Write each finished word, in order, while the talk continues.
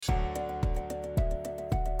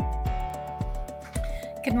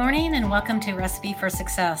Good morning and welcome to Recipe for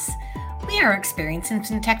Success. We are experiencing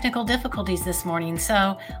some technical difficulties this morning,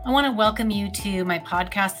 so I want to welcome you to my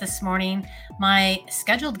podcast this morning. My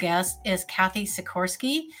scheduled guest is Kathy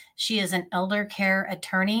Sikorsky. She is an elder care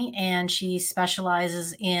attorney and she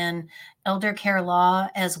specializes in elder care law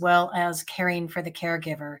as well as caring for the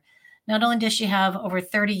caregiver. Not only does she have over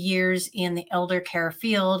 30 years in the elder care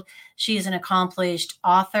field, she is an accomplished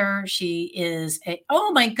author. She is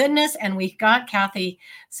oh my goodness, and we've got Kathy.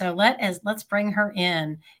 So let's bring her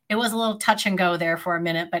in. It was a little touch and go there for a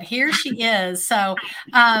minute, but here she is. So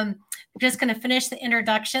I'm just going to finish the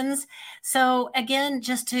introductions. So again,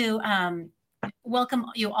 just to welcome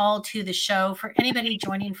you all to the show. For anybody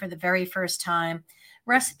joining for the very first time,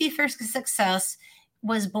 Recipe for Success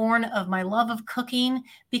was born of my love of cooking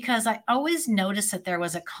because I always noticed that there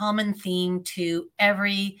was a common theme to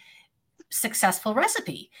every successful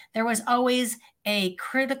recipe. There was always a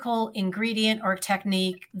critical ingredient or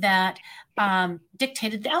technique that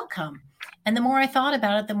dictated the outcome. And the more I thought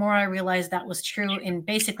about it, the more I realized that was true in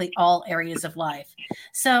basically all areas of life.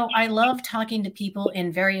 So I love talking to people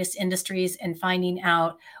in various industries and finding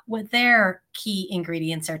out what their key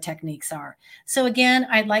ingredients or techniques are. So again,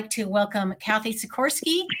 I'd like to welcome Kathy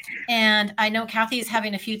Sikorsky. And I know Kathy is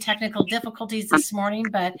having a few technical difficulties this morning,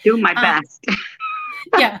 but do my best.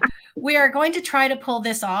 Yeah, we are going to try to pull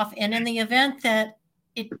this off. And in the event that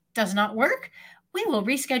it does not work, we will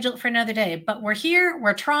reschedule it for another day. But we're here,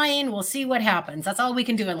 we're trying, we'll see what happens. That's all we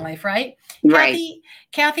can do in life, right? Right.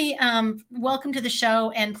 Kathy, welcome to the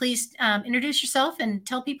show. And please introduce yourself and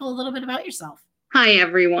tell people a little bit about yourself. Hi,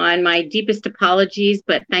 everyone. My deepest apologies,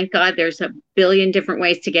 but thank God there's a billion different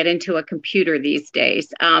ways to get into a computer these days.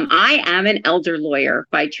 I am an elder lawyer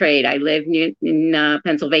by trade. I live in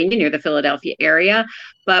Pennsylvania, near the Philadelphia area.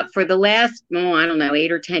 But for the last,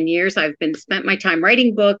 8 or 10 years, I've spent my time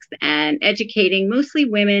writing books and educating mostly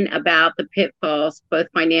women about the pitfalls, both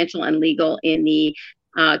financial and legal, in the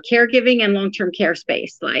caregiving and long-term care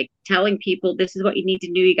space, like telling people this is what you need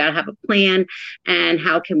to do. You got to have a plan. And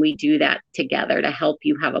how can we do that together to help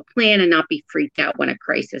you have a plan and not be freaked out when a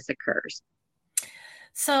crisis occurs?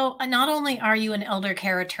 So not only are you an elder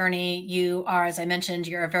care attorney, you are, as I mentioned,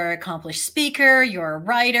 you're a very accomplished speaker, you're a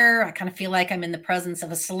writer. I kind of feel like I'm in the presence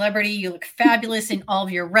of a celebrity. You look fabulous in all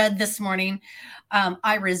of your red this morning.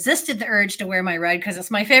 I resisted the urge to wear my red because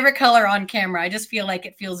it's my favorite color on camera. I just feel like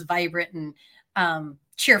it feels vibrant and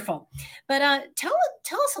cheerful. But tell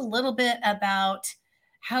us a little bit about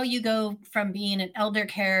how you go from being an elder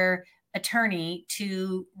care attorney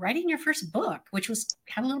to writing your first book, which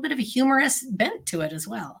had a little bit of a humorous bent to it as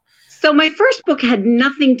well. So my first book had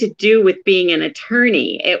nothing to do with being an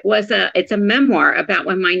attorney. It's a memoir about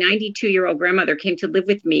when my 92-year-old grandmother came to live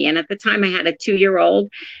with me. And at the time I had a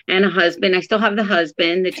 2-year-old and a husband. I still have the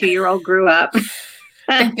husband. The 2-year-old grew up.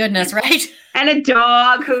 Thank goodness, right? And a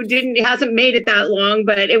dog who hasn't made it that long,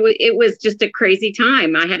 but it was just a crazy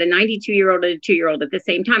time. I had a 92-year-old and a 2-year-old at the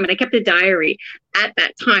same time, and I kept a diary at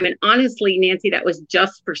that time. And honestly, Nancy, that was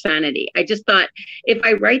just for sanity. I just thought, if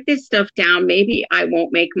I write this stuff down, maybe I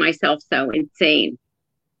won't make myself so insane.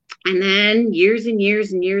 And then years and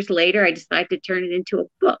years and years later, I decided to turn it into a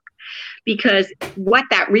book. Because what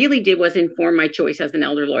that really did was inform my choice as an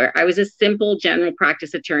elder lawyer. I was a simple general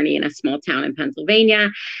practice attorney in a small town in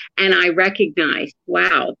Pennsylvania. And I recognized,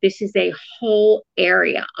 wow, this is a whole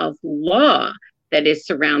area of law that is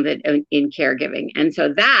surrounded in caregiving. And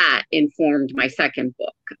so that informed my second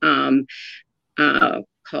book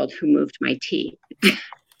called Who Moved My Teeth?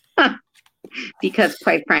 Because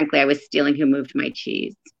quite frankly, I was stealing Who Moved My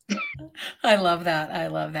Cheese. I love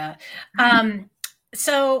that.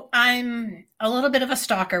 So I'm a little bit of a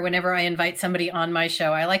stalker whenever I invite somebody on my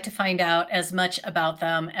show. I like to find out as much about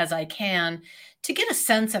them as I can to get a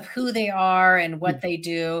sense of who they are and what they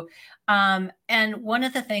do. And one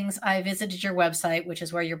of the things, I visited your website, which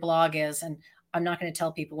is where your blog is, and I'm not going to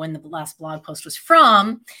tell people when the last blog post was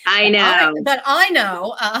from. I know. But I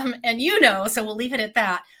know, and you know, so we'll leave it at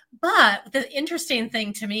that. But the interesting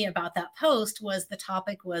thing to me about that post was the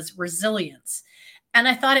topic was resilience. And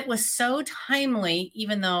I thought it was so timely,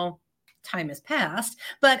 even though time has passed,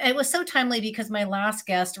 but it was so timely because my last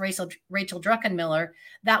guest, Rachel Druckenmiller,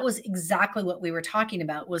 that was exactly what we were talking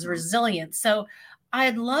about, was resilience. So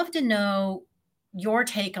I'd love to know your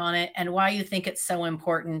take on it and why you think it's so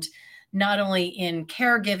important, not only in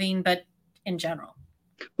caregiving, but in general.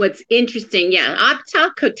 What's interesting, I'll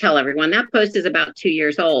tell everyone that post is about 2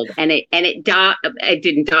 years old, and it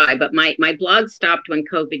didn't die, but my blog stopped when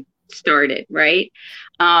COVID started, right?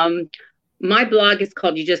 My blog is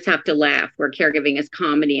called You Just Have to Laugh, where caregiving is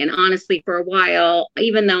comedy. And honestly, for a while,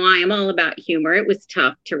 even though I am all about humor, it was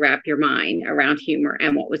tough to wrap your mind around humor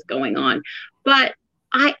and what was going on. But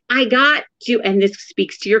I got to, and this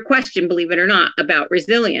speaks to your question, believe it or not, about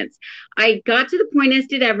resilience. I got to the point, as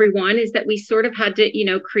did everyone, is that we sort of had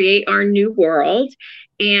to, create our new world.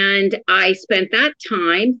 And I spent that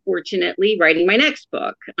time, fortunately, writing my next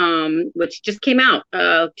book, which just came out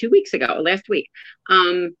 2 weeks ago, last week.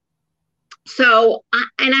 And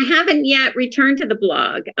I haven't yet returned to the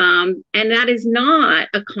blog. And that is not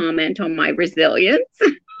a comment on my resilience.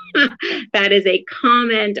 That is a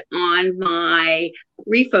comment on my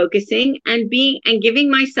refocusing and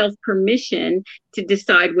giving myself permission to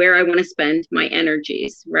decide where I want to spend my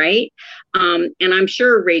energies, right? And I'm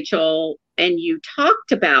sure Rachel and you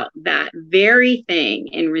talked about that very thing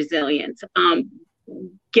in resilience,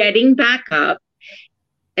 getting back up,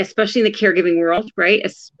 especially in the caregiving world, right?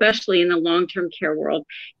 Especially in the long-term care world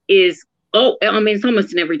it's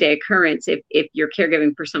almost an everyday occurrence if you're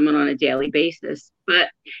caregiving for someone on a daily basis. But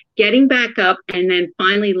getting back up and then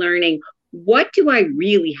finally learning, what do I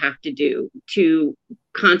really have to do to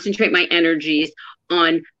concentrate my energies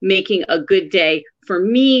on making a good day for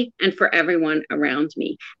me and for everyone around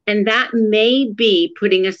me? And that may be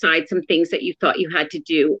putting aside some things that you thought you had to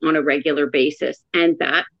do on a regular basis. And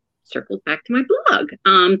that circles back to my blog,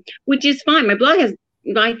 which is fine. My blog has,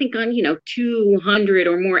 I think, on 200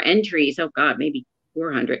 or more entries. Oh God, maybe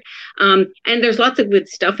 400. And there's lots of good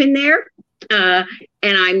stuff in there. And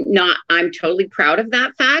I'm totally proud of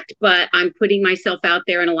that fact, but I'm putting myself out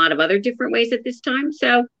there in a lot of other different ways at this time.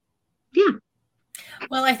 So yeah.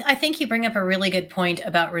 Well, I think you bring up a really good point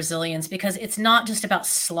about resilience, because it's not just about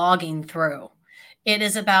slogging through. It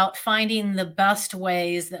is about finding the best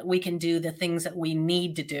ways that we can do the things that we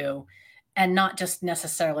need to do, and not just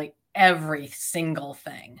necessarily every single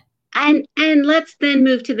thing. And let's then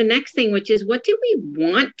move to the next thing, which is, what do we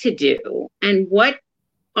want to do? And what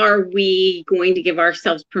are we going to give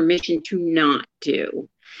ourselves permission to not do,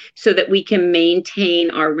 so that we can maintain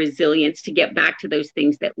our resilience to get back to those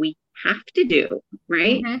things that we have to do,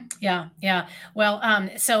 right? Mm-hmm. Yeah. Well,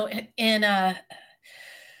 so in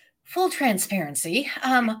full transparency,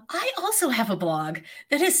 I also have a blog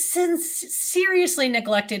that has since seriously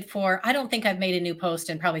neglected for, I don't think I've made a new post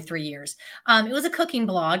in probably 3 years. It was a cooking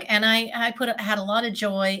blog, and I had a lot of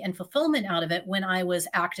joy and fulfillment out of it when I was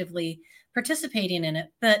actively participating in it.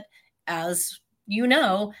 But as you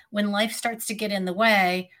know, when life starts to get in the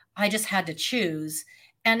way, I just had to choose.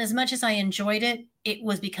 And as much as I enjoyed it, it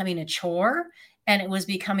was becoming a chore, and it was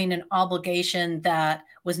becoming an obligation that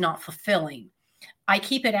was not fulfilling. I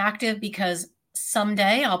keep it active because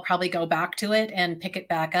someday I'll probably go back to it and pick it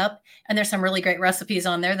back up. And there's some really great recipes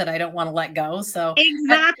on there that I don't want to let go. So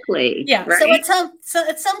exactly. Yeah. Right? So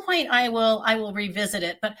at some point I will revisit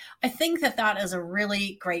it. But I think that is a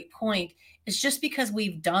really great point. It's just because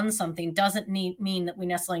we've done something doesn't mean that we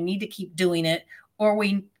necessarily need to keep doing it, or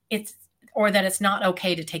that it's not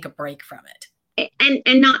okay to take a break from it.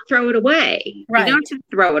 And not throw it away. Right. You don't have to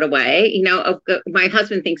throw it away. My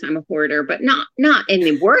husband thinks I'm a hoarder, but not in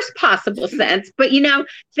the worst possible sense. But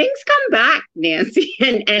things come back, Nancy,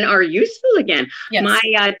 and are useful again. Yes. My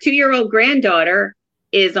 2-year-old granddaughter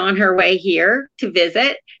is on her way here to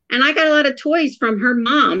visit, and I got a lot of toys from her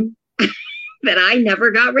mom that I never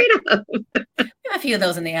got rid of. A few of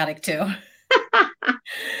those in the attic too.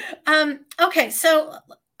 Okay, so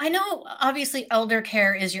I know obviously elder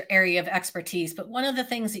care is your area of expertise, but one of the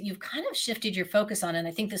things that you've kind of shifted your focus on, and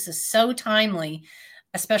I think this is so timely,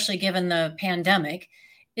 especially given the pandemic,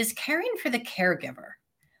 is caring for the caregiver.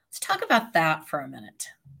 Let's talk about that for a minute.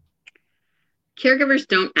 Caregivers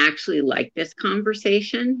don't actually like this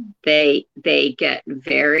conversation. They get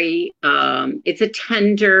very, it's a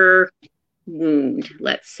tender wound,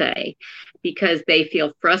 let's say, because they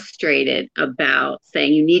feel frustrated about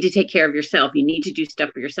saying, you need to take care of yourself. You need to do stuff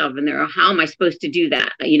for yourself. And they're, how am I supposed to do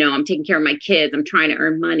that? I'm taking care of my kids. I'm trying to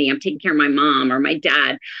earn money. I'm taking care of my mom or my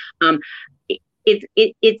dad.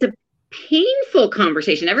 It's a painful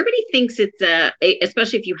conversation. Everybody thinks it's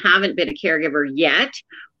especially if you haven't been a caregiver yet,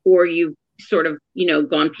 or you've sort of,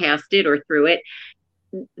 gone past it or through it.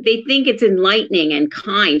 They think it's enlightening and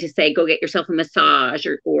kind to say, go get yourself a massage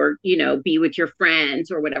or be with your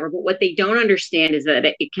friends or whatever. But what they don't understand is that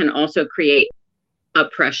it can also create a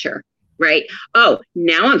pressure, right? Oh,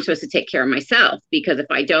 now I'm supposed to take care of myself, because if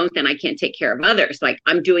I don't, then I can't take care of others. Like,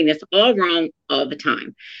 I'm doing this all wrong all the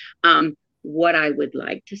time. What I would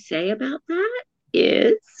like to say about that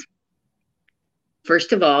is,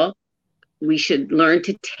 first of all, we should learn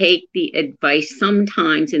to take the advice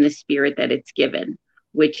sometimes in the spirit that it's given,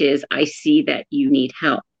 which is, I see that you need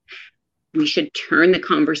help. we should turn the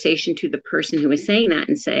conversation to the person who is saying that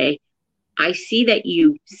and say, I see that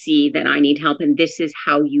you see that I need help, and this is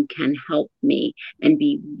how you can help me, and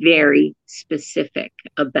be very specific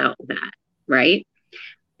about that, right?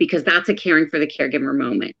 Because that's a caring for the caregiver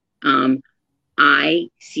moment. I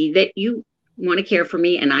see that you want to care for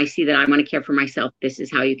me, and I see that I want to care for myself. This is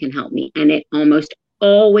how you can help me. And it almost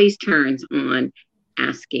always turns on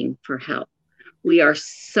asking for help. We are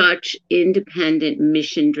such independent,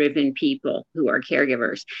 mission-driven people who are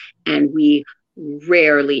caregivers, and we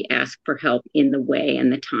rarely ask for help in the way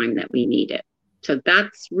and the time that we need it. So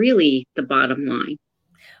that's really the bottom line.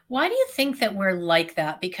 Why do you think that we're like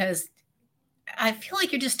that? Because I feel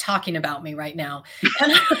like you're just talking about me right now.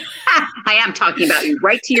 And I am talking about you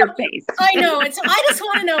right to your face. I know. I just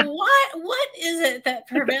want to know what is it that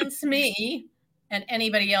prevents me and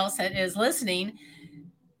anybody else that is listening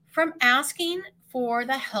from asking for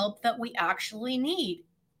the help that we actually need?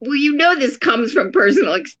 Well, you know, this comes from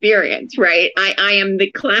personal experience, right? I am the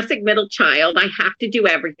classic middle child. I have to do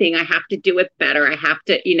everything. I have to do it better. I have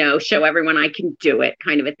to, show everyone I can do it,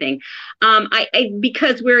 kind of a thing.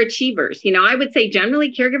 Because we're achievers, I would say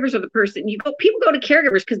generally caregivers are the person people go to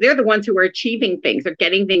caregivers because they're the ones who are achieving things. They're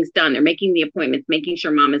getting things done. They're making the appointments, making sure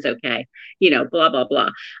mom is okay, blah, blah, blah.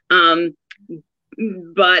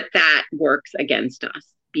 But that works against us,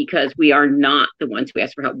 because we are not the ones who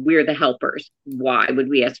ask for help. We're the helpers. Why would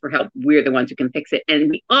we ask for help? We're the ones who can fix it. And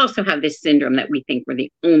we also have this syndrome that we think we're the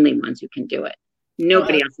only ones who can do it.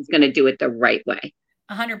 Nobody else is going to do it the right way.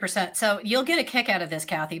 100%. So you'll get a kick out of this,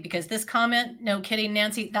 Kathy, because this comment, no kidding,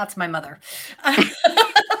 Nancy, that's my mother.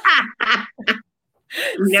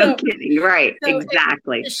 No kidding. Right. So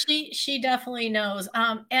exactly. She definitely knows.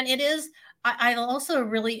 And it is, I also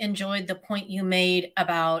really enjoyed the point you made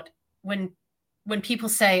about when people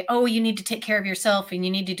say, oh, you need to take care of yourself and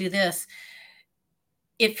you need to do this.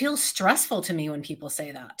 It feels stressful to me when people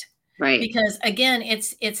say that. Right. Because again,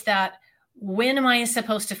 it's that, when am I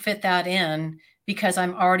supposed to fit that in? Because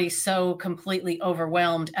I'm already so completely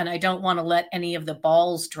overwhelmed and I don't want to let any of the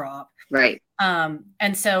balls drop. Right.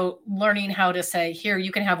 And so learning how to say, here,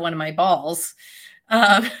 you can have one of my balls.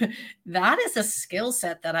 That is a skill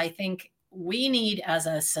set that I think we need as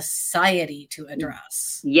a society to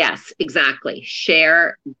address. Yes, exactly.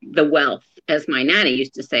 Share the wealth, as my Nana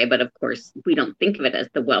used to say, but of course we don't think of it as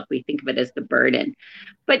the wealth. We think of it as the burden.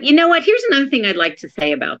 But you know what? Here's another thing I'd like to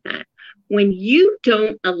say about that. When you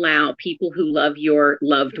don't allow people who love your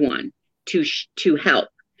loved one to help,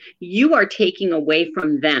 you are taking away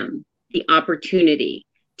from them the opportunity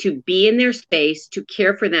to be in their space, to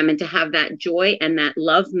care for them, and to have that joy and that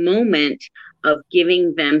love moment of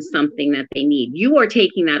giving them something that they need. You are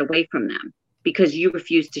taking that away from them because you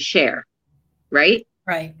refuse to share, right?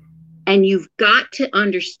 Right. And you've got to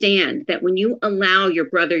understand that when you allow your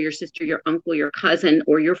brother, your sister, your uncle, your cousin,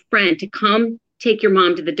 or your friend to come take your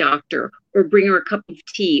mom to the doctor or bring her a cup of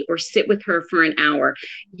tea or sit with her for an hour,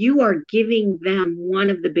 you are giving them one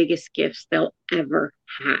of the biggest gifts they'll ever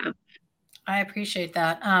have. I appreciate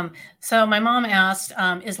that. So my mom asked,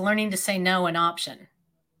 is learning to say no an option?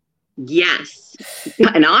 Yes,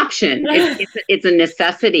 an option. It's a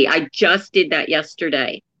necessity. I just did that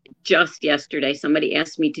yesterday. Just yesterday, somebody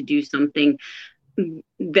asked me to do something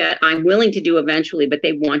that I'm willing to do eventually, but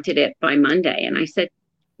they wanted it by Monday. And I said,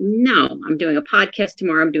 no, I'm doing a podcast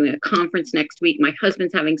tomorrow. I'm doing a conference next week. My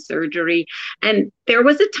husband's having surgery. And there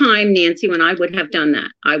was a time, Nancy, when I would have done that.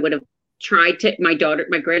 I would have tried to, my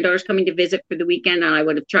granddaughter's coming to visit for the weekend, and I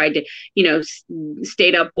would have tried to,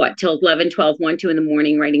 stayed up, till 11, 12, 1, 2 in the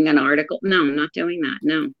morning writing an article. No, I'm not doing that.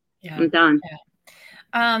 No, yeah. I'm done.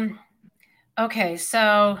 Yeah. Okay.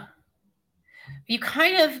 So you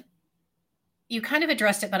kind of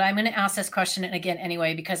addressed it, but I'm going to ask this question again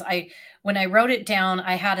anyway, because when I wrote it down,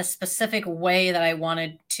 I had a specific way that I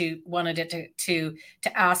wanted it to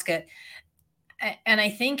ask it. And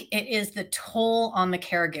I think it is the toll on the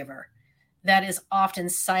caregiver that is often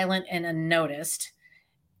silent and unnoticed.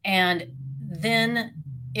 And then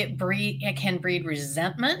it can breed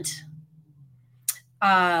resentment.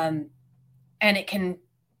 And it can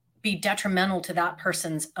be detrimental to that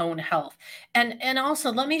person's own health. And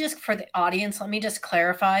also, for the audience, let me just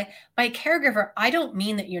clarify. By caregiver, I don't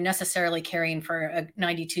mean that you're necessarily caring for a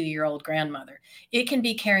 92-year-old grandmother. It can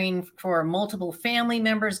be caring for multiple family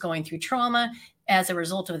members going through trauma as a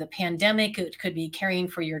result of the pandemic. It could be caring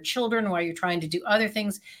for your children while you're trying to do other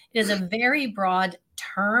things. It is a very broad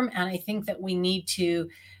term, and I think that we need to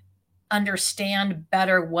understand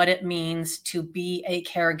better what it means to be a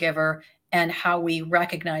caregiver and how we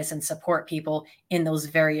recognize and support people in those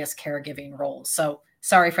various caregiving roles. So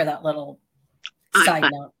sorry for that little Side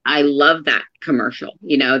note. I love that commercial,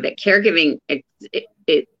 that caregiving,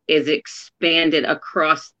 it is expanded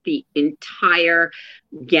across the entire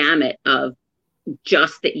gamut of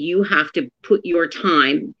just that you have to put your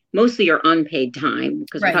time, mostly your unpaid time,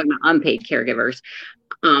 because we're talking about unpaid caregivers.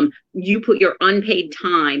 You put your unpaid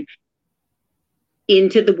time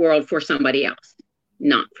into the world for somebody else,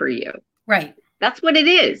 not for you. Right. That's what it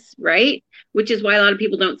is, right? Which is why a lot of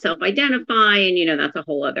people don't self-identify, and that's a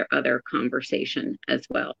whole other conversation as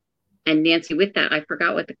well. And Nancy, with that, I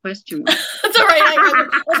forgot what the question was. That's all right.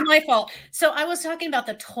 It was my fault. So I was talking about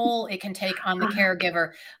the toll it can take on the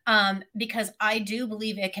caregiver, because I do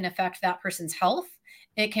believe it can affect that person's health.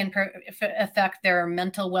 It can affect their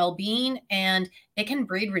mental well-being, and it can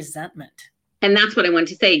breed resentment. And that's what I want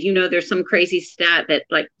to say. There's some crazy stat that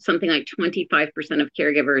something like 25% of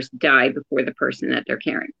caregivers die before the person that they're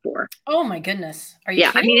caring for. Oh my goodness. Are you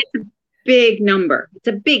kidding? I mean, it's a big number. It's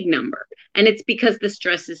a big number. And it's because the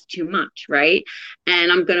stress is too much, right?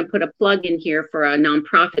 And I'm going to put a plug in here for a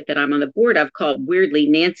nonprofit that I'm on the board of called, weirdly,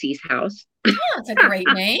 Nancy's House. Oh, that's a great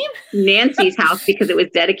name. Nancy's House, because it was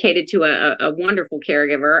dedicated to a wonderful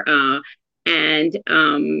caregiver. And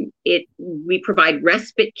we provide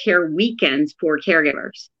respite care weekends for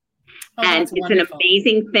caregivers. And it's wonderful. An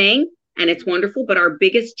amazing thing, and it's wonderful. But our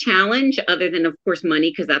biggest challenge, other than, of course, money,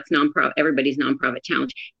 because that's everybody's nonprofit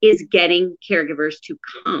challenge, is getting caregivers to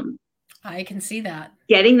come. I can see that.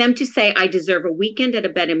 Getting them to say, I deserve a weekend at a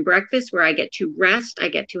bed and breakfast where I get to rest, I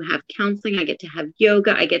get to have counseling, I get to have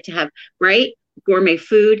yoga, I get to have, gourmet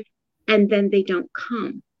food, and then they don't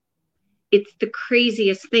come. It's the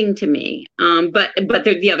craziest thing to me. But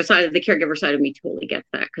the other side of the caregiver side of me totally gets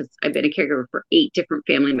that, because I've been a caregiver for 8 different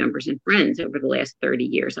family members and friends over the last 30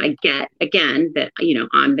 years. I get, again, that,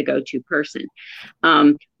 I'm the go-to person.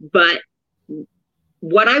 But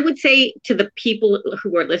what I would say to the people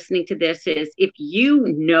who are listening to this is, if you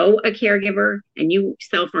know a caregiver and you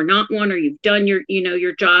yourself are not one, or you've done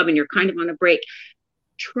your job and you're kind of on a break,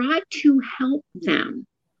 try to help them.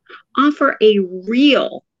 Offer a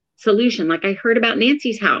real solution. Like I heard about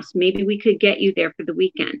Nancy's House. Maybe we could get you there for the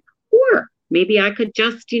weekend, or maybe I could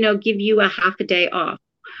just, give you a half a day off.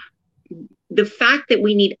 The fact that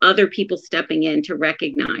we need other people stepping in to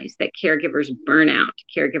recognize that caregivers burn out,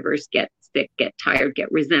 caregivers get sick, get tired,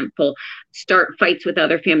 get resentful, start fights with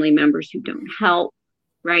other family members who don't help,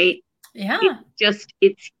 right? Yeah.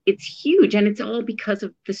 It's huge. And it's all because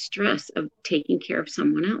of the stress of taking care of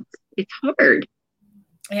someone else. It's hard.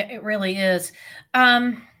 It really is.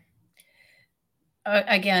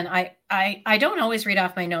 Again, I don't always read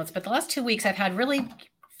off my notes, but the last 2 weeks I've had really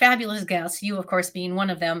fabulous guests, you of course being one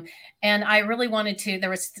of them. And I really wanted to, there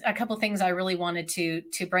was a couple things I really wanted to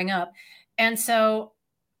bring up. And so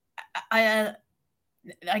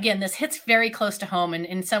again, this hits very close to home. And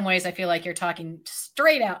in some ways I feel like you're talking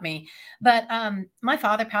straight at me, but my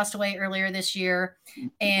father passed away earlier this year,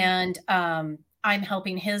 and I'm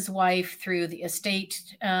helping his wife through the estate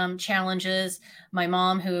challenges. My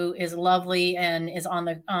mom, who is lovely and is on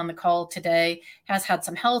the call today, has had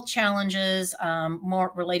some health challenges,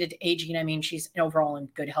 more related to aging. I mean, she's overall in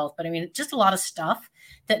good health, but I mean, just a lot of stuff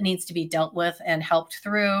that needs to be dealt with and helped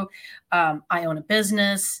through. I own a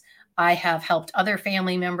business. I have helped other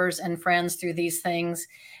family members and friends through these things.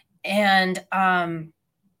 And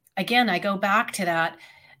again, I go back to that.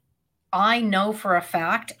 I know for a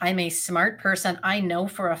fact, I'm a smart person. I know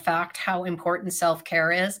for a fact how important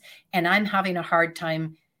self-care is, and I'm having a hard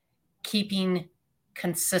time keeping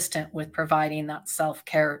consistent with providing that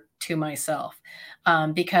self-care to myself,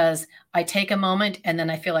 because I take a moment and then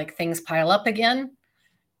I feel like things pile up again,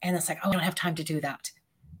 and it's like, oh, I don't have time to do that.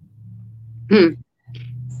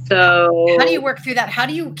 So how do you work through that? How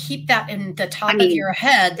do you keep that in the top of your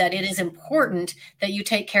head, that it is important that you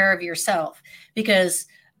take care of yourself? Because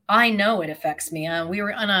I know it affects me. We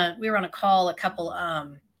were on a call a couple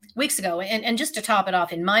weeks ago, and just to top it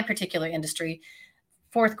off, in my particular industry,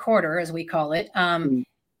 fourth quarter, as we call it,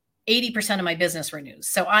 80% of my business renews.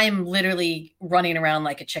 So I am literally running around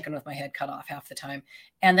like a chicken with my head cut off half the time.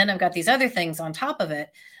 And then I've got these other things on top of it.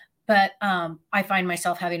 But I find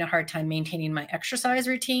myself having a hard time maintaining my exercise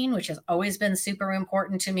routine, which has always been super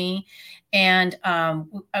important to me. And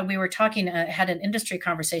we were talking, had an industry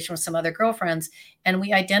conversation with some other girlfriends, and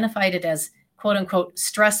we identified it as quote unquote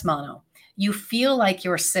stress mono. You feel like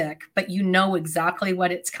you're sick, but you know exactly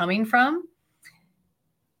what it's coming from.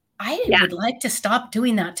 I would like to stop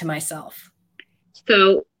doing that to myself.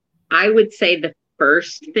 So I would say the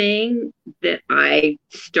first thing that I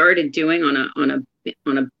started doing on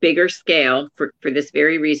a bigger scale for this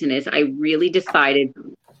very reason is I really decided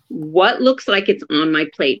what looks like it's on my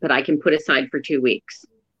plate, but I can put aside for 2 weeks.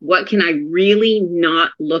 What can I really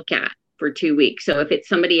not look at for 2 weeks? So if it's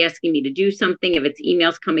somebody asking me to do something, if it's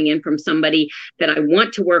emails coming in from somebody that I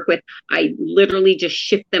want to work with, I literally just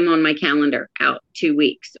shift them on my calendar out 2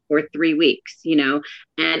 weeks or 3 weeks,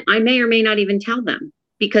 and I may or may not even tell them,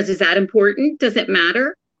 because is that important? Does it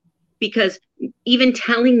matter? Because even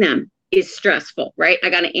telling them is stressful, right? I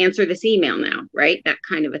got to answer this email now, right? That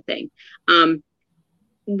kind of a thing.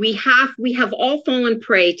 We have all fallen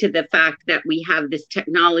prey to the fact that we have this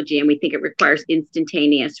technology and we think it requires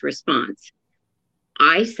instantaneous response.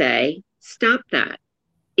 I say, stop that.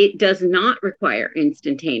 It does not require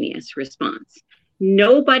instantaneous response.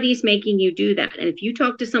 Nobody's making you do that. And if you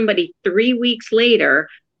talk to somebody 3 weeks later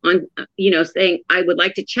on, saying, I would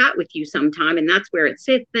like to chat with you sometime, and that's where it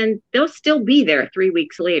sits, then they'll still be there 3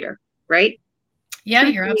 weeks later, right? Yeah,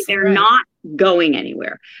 you're absolutely They're right. not going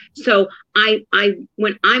anywhere. So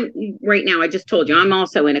when I'm right now, I just told you, I'm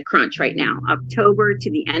also in a crunch right now. October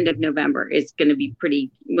to the end of November is going to be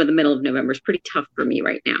the middle of November is pretty tough for me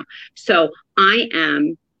right now. So I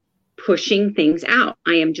am pushing things out.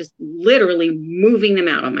 I am just literally moving them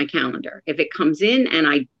out on my calendar. If it comes in and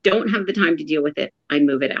I don't have the time to deal with it, I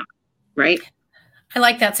move it out. Right. I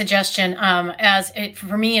like that suggestion.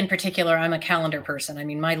 For me in particular, I'm a calendar person. I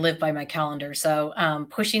mean, I live by my calendar. So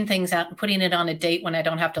pushing things out and putting it on a date when I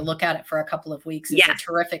don't have to look at it for a couple of weeks is a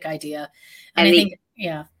terrific idea. And I think,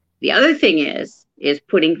 the other thing is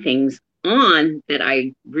putting things on that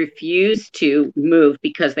I refuse to move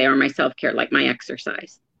because they are my self-care, like my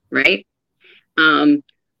exercise, right?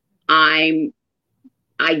 I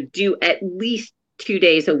do at least 2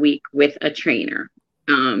 days a week with a trainer.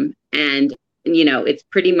 And it's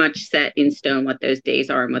pretty much set in stone what those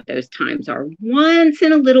days are and what those times are. Once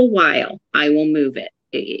in a little while, I will move it.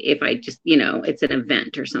 If I just, it's an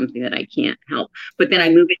event or something that I can't help, but then I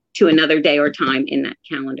move it to another day or time in that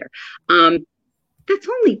calendar. That's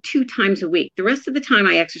only 2 times a week. The rest of the time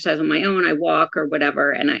I exercise on my own, I walk or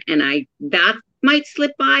whatever. And that might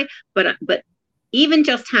slip by, but even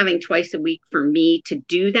just having twice a week for me to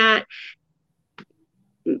do that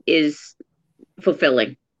is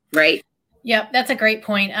fulfilling, right? Yeah, that's a great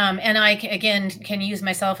point. And I, again, can use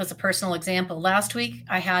myself as a personal example. Last week,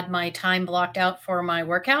 I had my time blocked out for my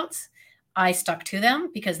workouts. I stuck to them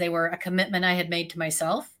because they were a commitment I had made to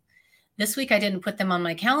myself. This week, I didn't put them on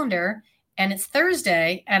my calendar, and it's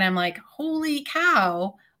Thursday, and I'm like, holy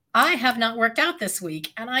cow, I have not worked out this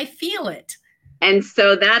week, and I feel it. And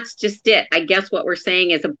so that's just it. I guess what we're saying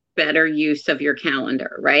is a better use of your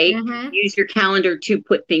calendar, right? Mm-hmm. Use your calendar to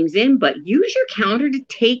put things in, but use your calendar to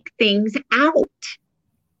take things out.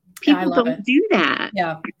 People don't do that.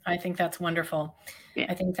 Yeah, I think that's wonderful. Yeah.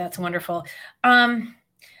 I think that's wonderful. I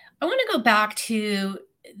want to go back to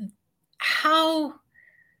how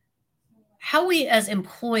we as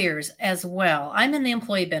employers as well. I'm in the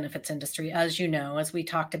employee benefits industry, as you know, as we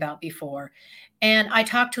talked about before. And I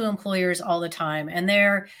talk to employers all the time, and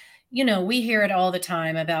we hear it all the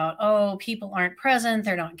time about, oh, people aren't present.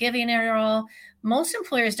 They're not giving it all. Most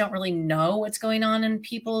employers don't really know what's going on in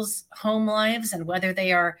people's home lives and whether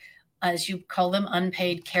they are, as you call them,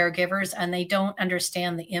 unpaid caregivers, and they don't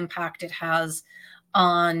understand the impact it has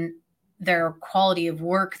on their quality of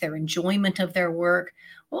work, their enjoyment of their work.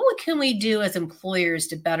 What can we do as employers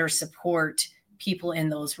to better support people in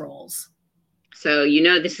those roles? So,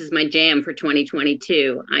 this is my jam for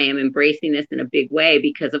 2022. I am embracing this in a big way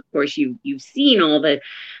because, of course, you've seen all the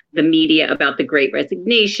media about the Great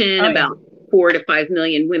Resignation, about 4 to 5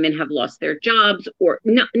 million women have lost their jobs, or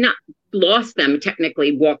not lost them,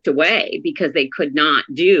 technically walked away because they could not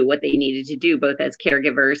do what they needed to do, both as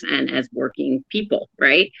caregivers and as working people,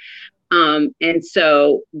 right? And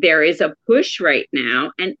so there is a push right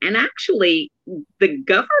now, and actually the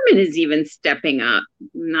government is even stepping up,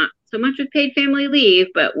 not so much with paid family leave,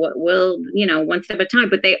 but what will, one step at a time,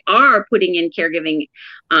 but they are putting in caregiving,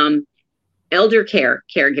 elder care,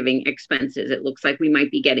 caregiving expenses. It looks like we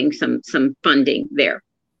might be getting some funding there.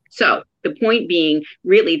 So the point being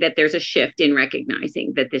really that there's a shift in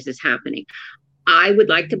recognizing that this is happening. I would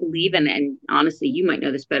like to believe, and honestly, you might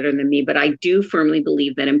know this better than me, but I do firmly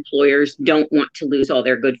believe that employers don't want to lose all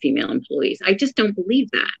their good female employees. I just don't believe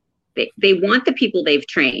that. They want the people they've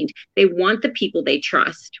trained. They want the people they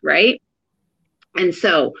trust, right? And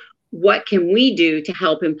so what can we do to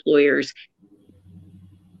help employers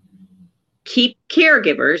keep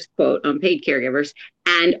caregivers, quote, unpaid caregivers,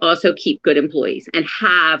 and also keep good employees and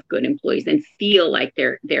have good employees and feel like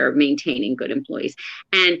they're maintaining good employees?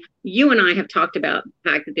 And you and I have talked about the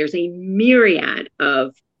fact that there's a myriad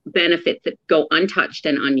of benefits that go untouched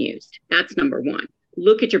and unused. That's number one.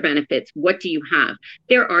 look at your benefits. What do you have?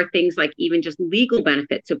 There are things like even just legal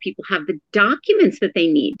benefits. So people have the documents that they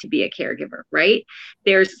need to be a caregiver, right?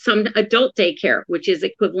 There's some adult daycare, which is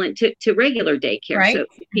equivalent to regular daycare. Right. So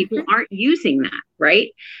people aren't using that,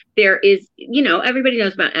 right? There is, everybody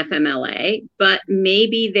knows about FMLA, but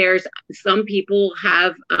maybe there's some people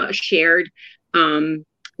have shared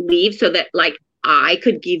leave so that like I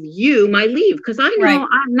could give you my leave because I know Right.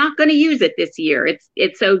 I'm not going to use it this year.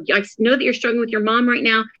 It's so I know that you're struggling with your mom right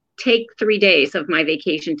now. Take 3 days of my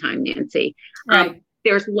vacation time, Nancy. Right.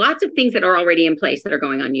 There's lots of things that are already in place that are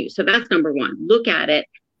going unused. So that's number one. Look at it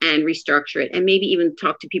and restructure it, and maybe even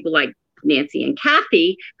talk to people like Nancy and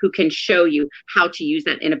Kathy who can show you how to use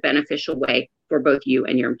that in a beneficial way for both you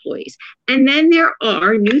and your employees. And then there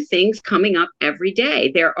are new things coming up every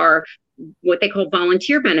day. There are what they call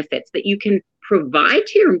volunteer benefits that you can provide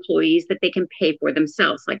to your employees that they can pay for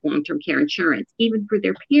themselves, like long-term care insurance, even for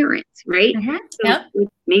their parents, right? Mm-hmm. So Yep.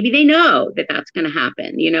 maybe they know that that's going to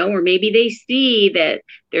happen, or maybe they see that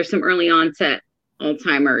there's some early onset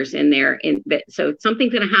Alzheimer's in there. So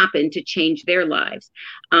something's going to happen to change their lives.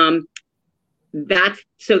 So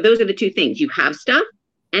those are the two things. You have stuff,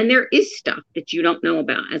 and there is stuff that you don't know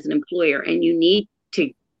about as an employer, and you need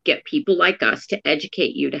to get people like us to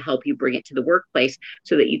educate you, to help you bring it to the workplace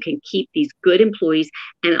so that you can keep these good employees.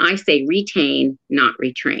 And I say retain, not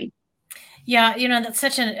retrain. Yeah, that's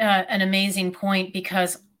such an amazing point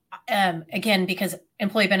because, again, because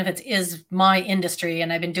employee benefits is my industry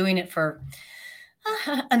and I've been doing it for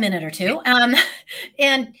a minute or two.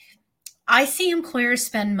 And I see employers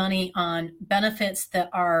spend money on benefits that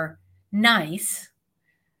are nice,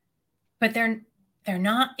 but they're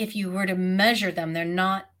not, if you were to measure them, they're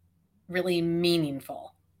not really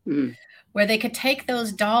meaningful. Where they could take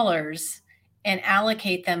those dollars and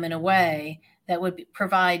allocate them in a way that would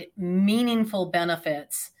provide meaningful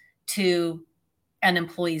benefits to an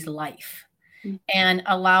employee's life and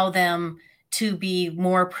allow them to be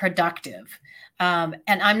more productive. And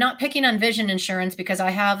I'm not picking on vision insurance because I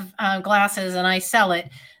have glasses and I sell it.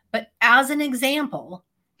 But as an example,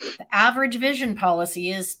 the average vision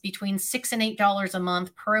policy is between $6 and $8 a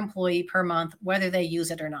month per employee per month, whether they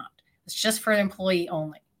use it or not. It's just for employee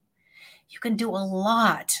only. You can do a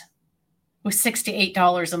lot with $6 to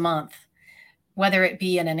 $8 a month, whether it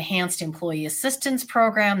be an enhanced employee assistance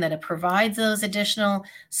program that provides those additional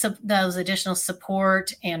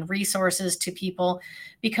support and resources to people,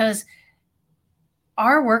 because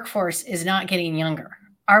our workforce is not getting younger.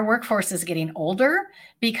 Our workforce is getting older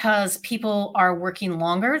because people are working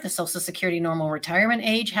longer. The Social Security normal retirement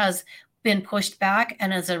age has been pushed back.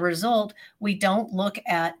 And as a result, we don't look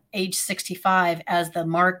at age 65 as the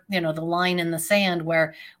mark, the line in the sand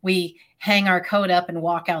where we hang our coat up and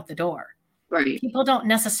walk out the door. Right. People don't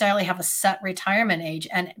necessarily have a set retirement age.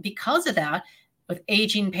 And because of that, with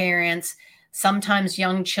aging parents, sometimes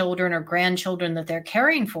young children or grandchildren that they're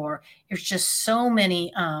caring for, there's just so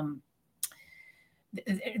many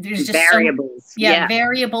there's just variables.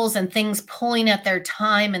 Variables and things pulling at their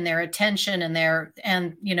time and their attention and their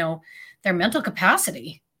mental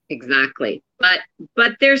capacity. Exactly.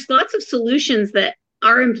 But there's lots of solutions that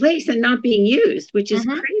are in place and not being used, which is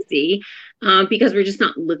crazy because we're just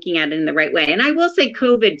not looking at it in the right way. And I will say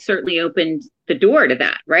COVID certainly opened the door to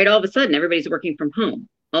that, right? All of a sudden, everybody's working from home.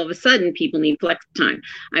 All of a sudden, people need flex time.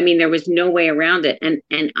 I mean, there was no way around it.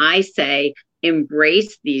 And I say,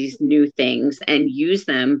 embrace these new things and use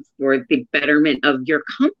them for the betterment of your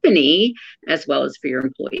company as well as for your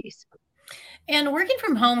employees. And working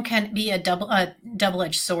from home can be a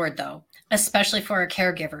double-edged sword, though, especially for a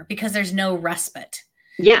caregiver, because there's no respite.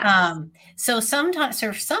 Yeah. So sometimes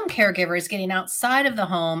for some caregivers, getting outside of the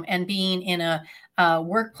home and being in a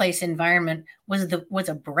workplace environment was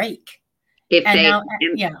a break. Imagine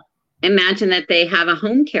that they have a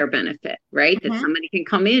home care benefit, right? That somebody can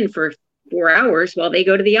come in for 4 hours while they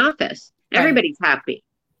go to the office. Everybody's happy.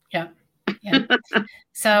 Yeah.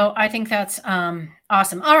 So I think that's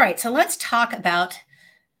awesome. All right. So let's talk about,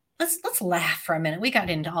 let's laugh for a minute. We got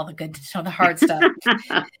into all the hard stuff.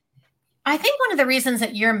 I think one of the reasons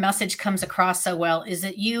that your message comes across so well is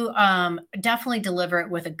that you definitely deliver it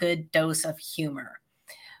with a good dose of humor.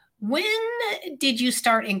 When did you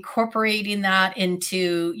start incorporating that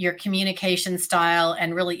into your communication style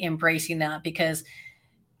and really embracing that? Because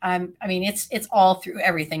it's all through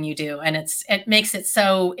everything you do, and it makes it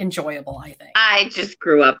so enjoyable, I think. I just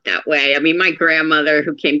grew up that way. I mean, my grandmother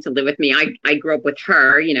who came to live with me, I grew up with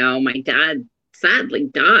her. My dad sadly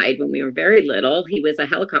died when we were very little. He was a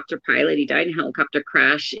helicopter pilot. He died in a helicopter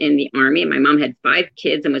crash in the Army. And my mom had 5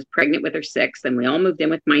 kids and was pregnant with her 6th. And we all moved in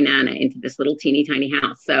with my Nana into this little teeny tiny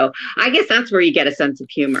house. So I guess that's where you get a sense of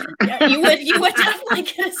humor. Yeah, you would definitely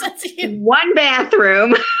get a sense of humor. One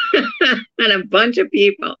bathroom and a bunch of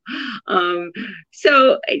people.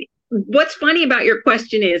 So what's funny about your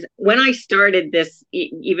question is when I started this,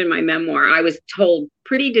 even my memoir, I was told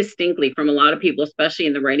pretty distinctly from a lot of people, especially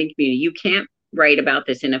in the writing community, you can't write about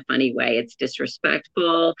this in a funny way. It's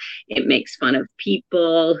disrespectful. It makes fun of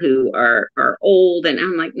people who are old. And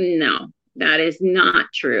I'm like, no, that is not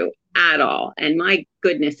true at all. And my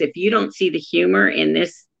goodness, if you don't see the humor in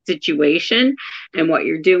this situation and what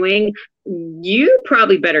you're doing, you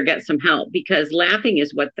probably better get some help, because laughing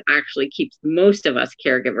is what actually keeps most of us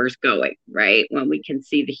caregivers going, right? When we can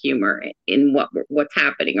see the humor in what's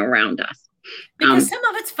happening around us. Because some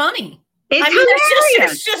of it's funny.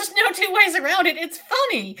 There's just no 2 ways around it. It's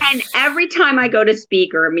funny. And every time I go to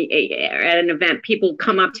speak or at an event, people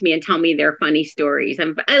come up to me and tell me their funny stories.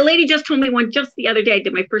 And a lady just told me one just the other day. I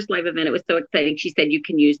did my first live event. It was so exciting. She said, you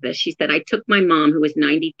can use this. She said, I took my mom, who was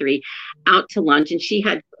 93, out to lunch, and she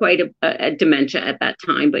had quite a dementia at that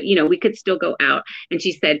time. But, we could still go out. And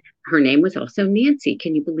she said, her name was also Nancy.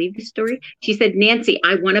 Can you believe this story? She said, Nancy,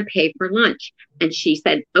 I want to pay for lunch. And she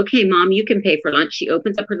said, okay, Mom, you can pay for lunch. She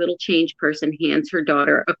opens up her little change purse and hands her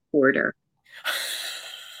daughter a quarter.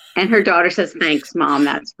 And her daughter says, thanks, Mom.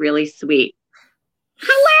 That's really sweet.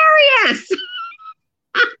 Hilarious.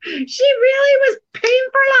 She really was paying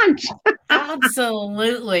for lunch.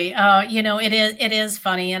 Absolutely. It is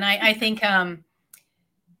funny. And I think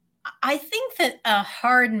that a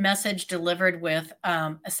hard message delivered with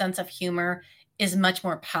a sense of humor is much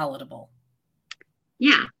more palatable.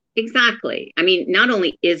 Yeah, exactly. I mean, not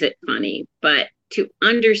only is it funny, but to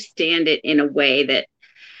understand it in a way that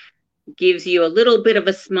gives you a little bit of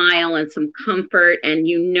a smile and some comfort, and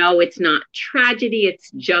it's not tragedy,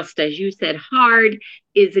 it's just, as you said, hard,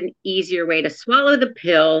 is an easier way to swallow the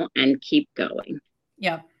pill and keep going.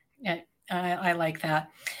 Yeah, I like that.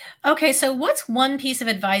 Okay, so what's one piece of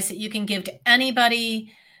advice that you can give to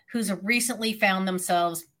anybody who's recently found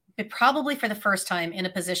themselves, probably for the first time, in a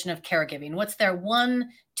position of caregiving? What's their one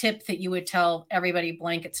tip that you would tell everybody,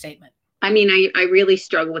 blanket statement? I mean, I really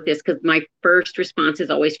struggle with this, because my first response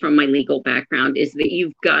is always from my legal background, is that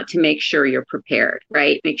you've got to make sure you're prepared,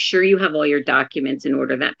 right? Make sure you have all your documents in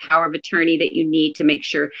order, that power of attorney that you need to make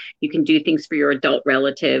sure you can do things for your adult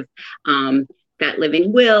relative. That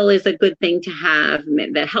living will is a good thing to have,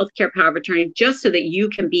 the healthcare power of attorney, just so that you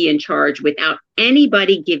can be in charge without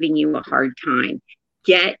anybody giving you a hard time.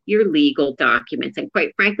 Get your legal documents, and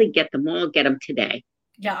quite frankly, get them all, get them today.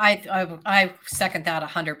 Yeah, I second that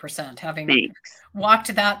 100%. Having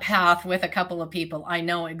walked that path with a couple of people, I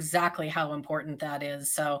know exactly how important that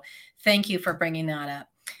is. So thank you for bringing that up.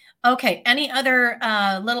 Okay. Any other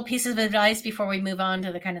little pieces of advice before we move on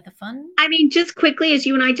to the kind of the fun? I mean, just quickly, as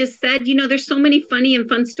you and I just said, there's so many funny and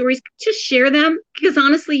fun stories. Just share them, because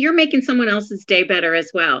honestly, you're making someone else's day better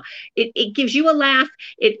as well. It gives you a laugh.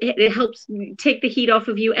 It helps take the heat off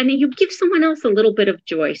of you, and then you give someone else a little bit of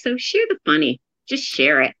joy. So share the funny. Just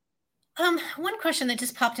share it. One question that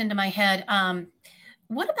just popped into my head.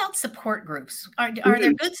 What about support groups? Are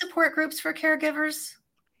there good support groups for caregivers?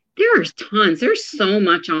 There's tons. There's so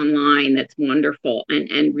much online that's wonderful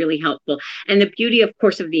and really helpful. And the beauty, of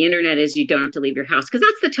course, of the internet is you don't have to leave your house, because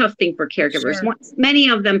that's the tough thing for caregivers. Sure. Many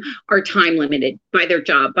of them are time limited by their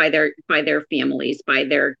job, by their families, by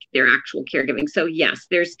their actual caregiving. So yes,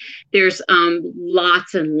 there's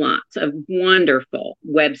lots and lots of wonderful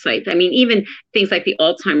websites. I mean, even things like the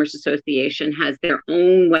Alzheimer's Association has their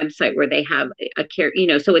own website where they have a care,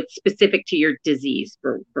 so it's specific to your disease,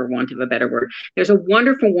 for want of a better word. There's a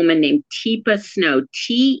wonderful woman named Teepa Snow,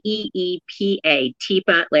 Teepa,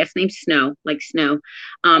 Teepa, last name Snow, like snow,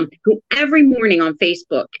 who every morning on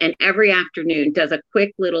Facebook and every afternoon does a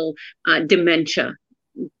quick little dementia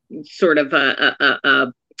sort of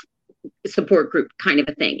a support group kind of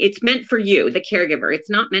a thing. It's meant for you, the caregiver. It's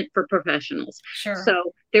not meant for professionals. Sure.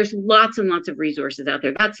 So there's lots and lots of resources out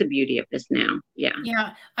there. That's the beauty of this now. Yeah.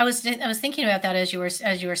 Yeah. I was thinking about that as you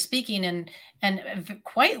were speaking, and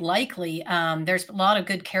quite likely there's a lot of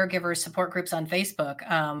good caregiver support groups on Facebook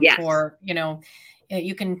yes. for,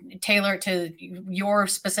 you can tailor it to your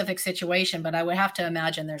specific situation, but I would have to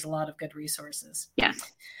imagine there's a lot of good resources.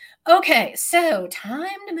 Yes. Okay, so time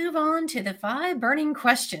to move on to the 5 burning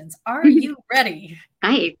questions. Are you ready?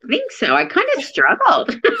 I think so. I kind of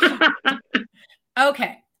struggled.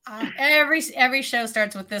 Okay, every show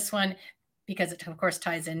starts with this one because it, of course,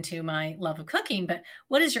 ties into my love of cooking. But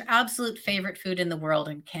what is your absolute favorite food in the world,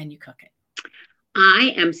 and can you cook it?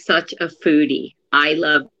 I am such a foodie. I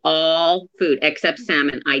love all food except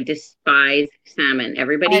salmon. I despise salmon.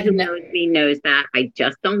 Everybody I've who ne- knows me knows that. I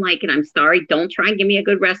just don't like it. I'm sorry. Don't try and give me a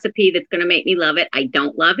good recipe that's going to make me love it. I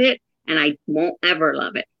don't love it and I won't ever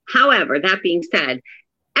love it. However, that being said,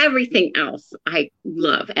 everything else I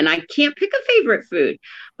love and I can't pick a favorite food.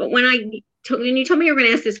 But when you told me you were going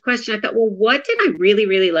to ask this question, I thought, well, what did I really,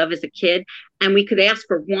 really love as a kid? And we could ask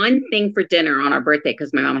for one thing for dinner on our birthday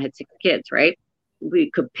because my mom had 6 kids, right?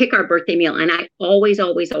 We could pick our birthday meal. And I always,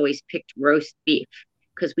 always, always picked roast beef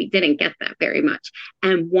because we didn't get that very much.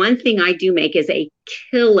 And one thing I do make is a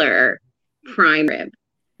killer prime rib.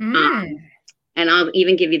 Mm, And I'll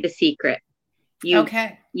even give you the secret. You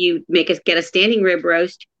okay. you get a standing rib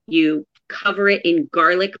roast. You cover it in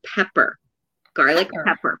garlic pepper,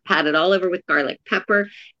 pat it all over with garlic pepper.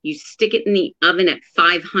 You stick it in the oven at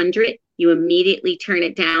 500. You immediately turn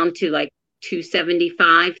it down to like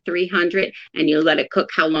 275, 300, and you let it cook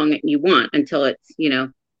how long you want until it's, we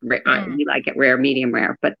like it rare, medium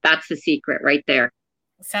rare, but that's the secret right there.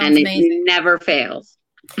 Sounds And it amazing. never fails.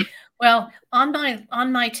 Well, on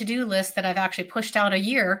my to-do list that I've actually pushed out a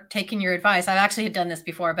year, taking your advice, I've actually done this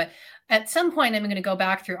before, but at some point I'm going to go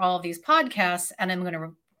back through all of these podcasts and I'm going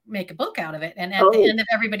to make a book out of it. And at the end of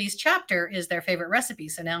everybody's chapter is their favorite recipe.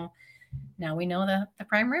 So now we know the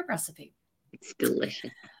prime rib recipe. It's delicious.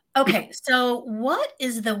 Okay, so what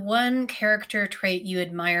is the one character trait you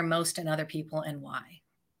admire most in other people and why?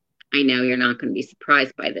 I know you're not going to be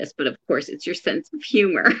surprised by this, but of course it's your sense of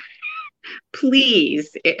humor.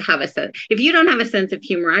 Please have a sense. If you don't have a sense of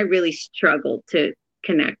humor, I really struggle to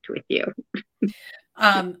connect with you.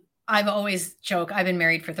 I've always joke, I've been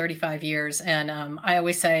married for 35 years, and I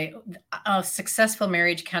always say a successful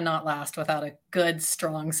marriage cannot last without a good,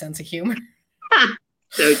 strong sense of humor.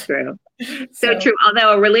 So true. So true.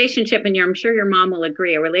 Although a relationship, and I'm sure your mom will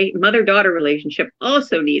agree, a mother-daughter relationship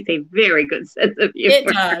also needs a very good sense of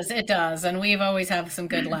humor. It does. And we've always have some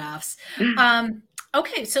good laughs.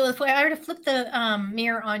 Okay, so if I were to flip the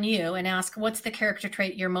mirror on you and ask, what's the character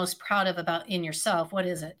trait you're most proud of about in yourself? What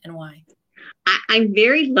is it and why? I'm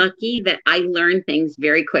very lucky that I learn things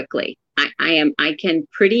very quickly. I can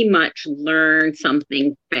pretty much learn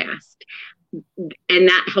something fast. And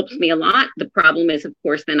that helps me a lot. The problem is, of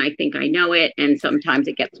course, then I think I know it, and sometimes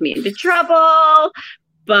it gets me into trouble.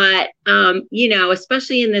 But,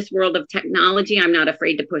 especially in this world of technology, I'm not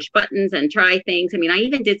afraid to push buttons and try things. I mean, I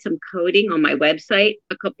even did some coding on my website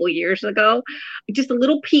a couple of years ago, just a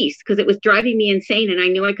little piece because it was driving me insane and I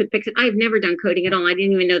knew I could fix it. I've never done coding at all. I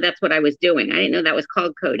didn't even know that's what I was doing. I didn't know that was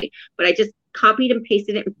called coding, but I just copied and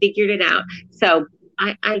pasted it and figured it out. So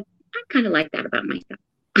I kind of like that about myself.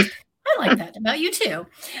 I like that about you too.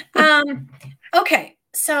 Okay,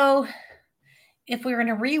 so if we were going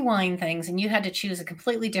to rewind things and you had to choose a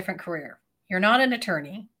completely different career, you're not an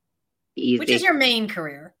attorney. Easy. Which is your main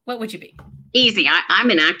career, what would you be? Easy. I'm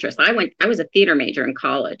an actress. I was a theater major in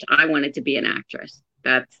college. I wanted to be an actress.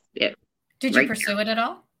 That's it. Did you pursue it at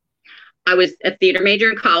all? I was a theater major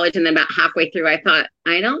in college, and then about halfway through, I thought,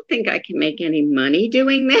 I don't think I can make any money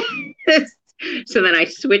doing this. So then I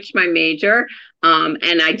switched my major.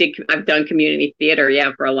 And I've done community theater,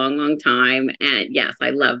 for a long, long time. And yes, I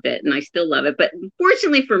loved it and I still love it. But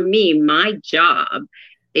fortunately for me, my job,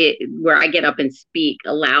 where I get up and speak,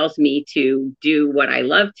 allows me to do what I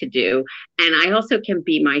love to do. And I also can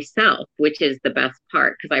be myself, which is the best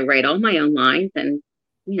part because I write all my own lines and,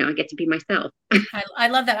 I get to be myself. I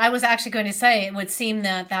love that. I was actually going to say, it would seem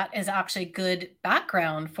that is actually good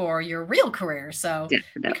background for your real career. So it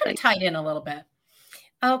kind of tied in a little bit.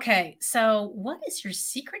 Okay, so what is your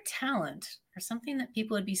secret talent or something that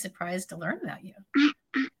people would be surprised to learn about you?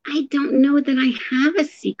 I don't know that I have a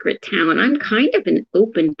secret talent. I'm kind of an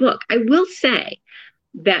open book. I will say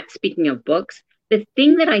that speaking of books, the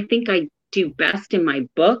thing that I think I do best in my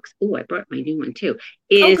books, I brought my new one too,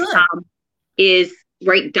 is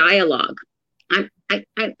write dialogue. I'm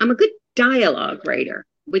a good dialogue writer,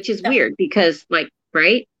 which is weird because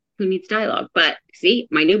right? Who needs dialogue? But see,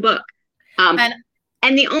 my new book.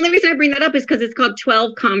 And the only reason I bring that up is because it's called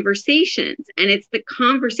 12 Conversations. And it's the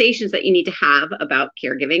conversations that you need to have about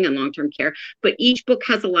caregiving and long-term care. But each book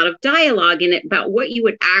has a lot of dialogue in it about what you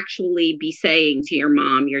would actually be saying to your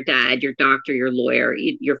mom, your dad, your doctor, your lawyer,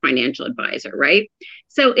 your financial advisor, right?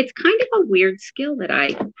 So it's kind of a weird skill that I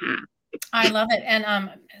have. I love it. And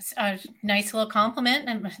a nice little compliment.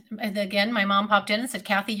 And again, my mom popped in and said,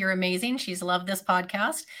 Kathy, you're amazing. She's loved this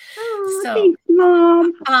podcast. Oh, thanks,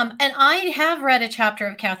 Mom. And I have read a chapter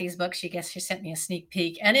of Kathy's book. She sent me a sneak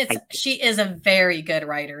peek, and she is a very good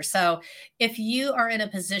writer. So if you are in a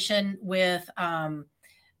position with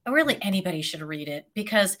really anybody should read it,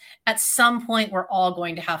 because at some point we're all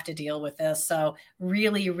going to have to deal with this. So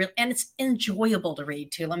really, and it's enjoyable to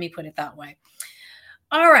read too. Let me put it that way.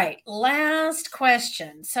 All right, last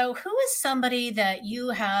question. So who is somebody that you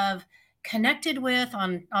have connected with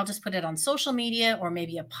on, I'll just put it on social media, or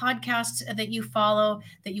maybe a podcast that you follow,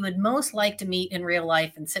 that you would most like to meet in real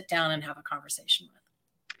life and sit down and have a conversation with?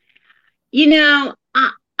 You know,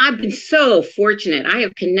 I've been so fortunate. I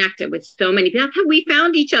have connected with so many people. That's how we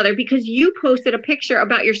found each other, because you posted a picture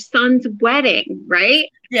about your son's wedding, right?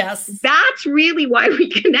 Yes. That's really why we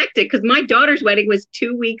connected, because my daughter's wedding was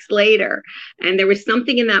 2 weeks later. And there was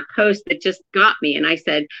something in that post that just got me. And I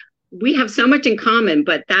said, we have so much in common,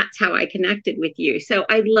 but that's how I connected with you. So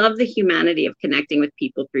I love the humanity of connecting with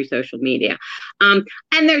people through social media. And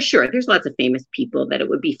there's lots of famous people that it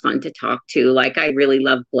would be fun to talk to. Like, I really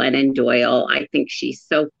love Glennon Doyle. I think she's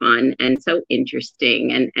so fun and so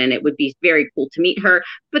interesting, and it would be very cool to meet her.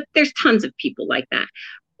 But there's tons of people like that.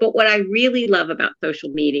 But what I really love about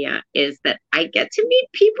social media is that I get to meet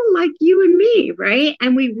people like you and me, right?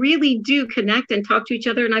 And we really do connect and talk to each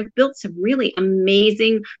other. And I've built some really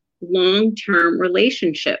amazing long-term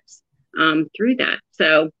relationships through that.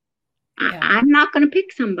 So yeah. I'm not going to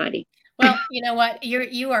pick somebody. Well, you know what?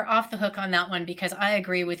 You are off the hook on that one, because I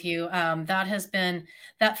agree with you. That has been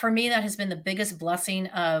the biggest blessing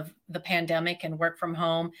of the pandemic and work from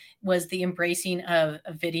home, was the embracing of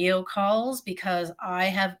video calls, because I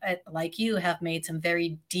have, like you, have made some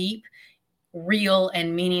very deep, real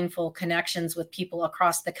and meaningful connections with people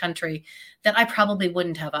across the country that I probably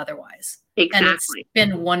wouldn't have otherwise. Exactly. And it's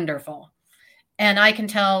been wonderful. And I can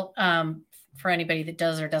tell, for anybody that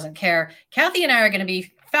does or doesn't care, Kathy and I are going to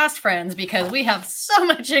be fast friends, because we have so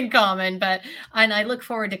much in common. And I look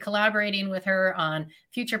forward to collaborating with her on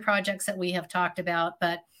future projects that we have talked about.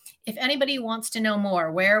 But if anybody wants to know more,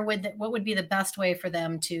 what would be the best way for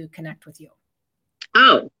them to connect with you?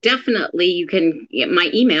 Oh, definitely. You can, my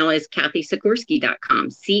email is KathySikorsky.com,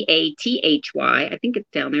 CATHY. I think it's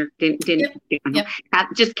down there. Yep.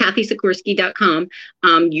 Just KathySikorsky.com.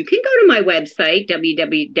 You can go to my website,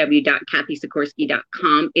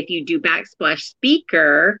 www.KathySikorsky.com. If you do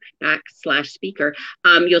 /speaker,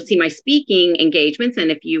 you'll see my speaking engagements. And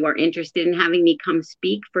if you are interested in having me come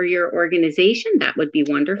speak for your organization, that would be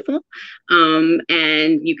wonderful.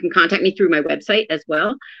 And you can contact me through my website as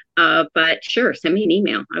well. But sure, send me an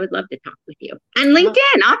email. I would love to talk with you. And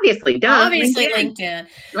LinkedIn, obviously. Obviously, LinkedIn.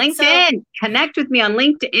 So, connect with me on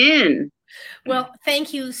LinkedIn. Well,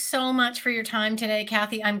 thank you so much for your time today,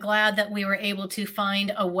 Kathy. I'm glad that we were able to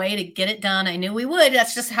find a way to get it done. I knew we would.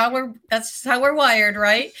 That's just how we're wired,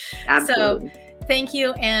 right? Absolutely. So thank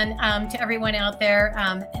you. And to everyone out there,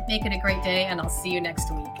 make it a great day, and I'll see you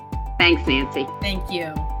next week. Thanks, Nancy. Thank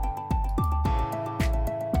you.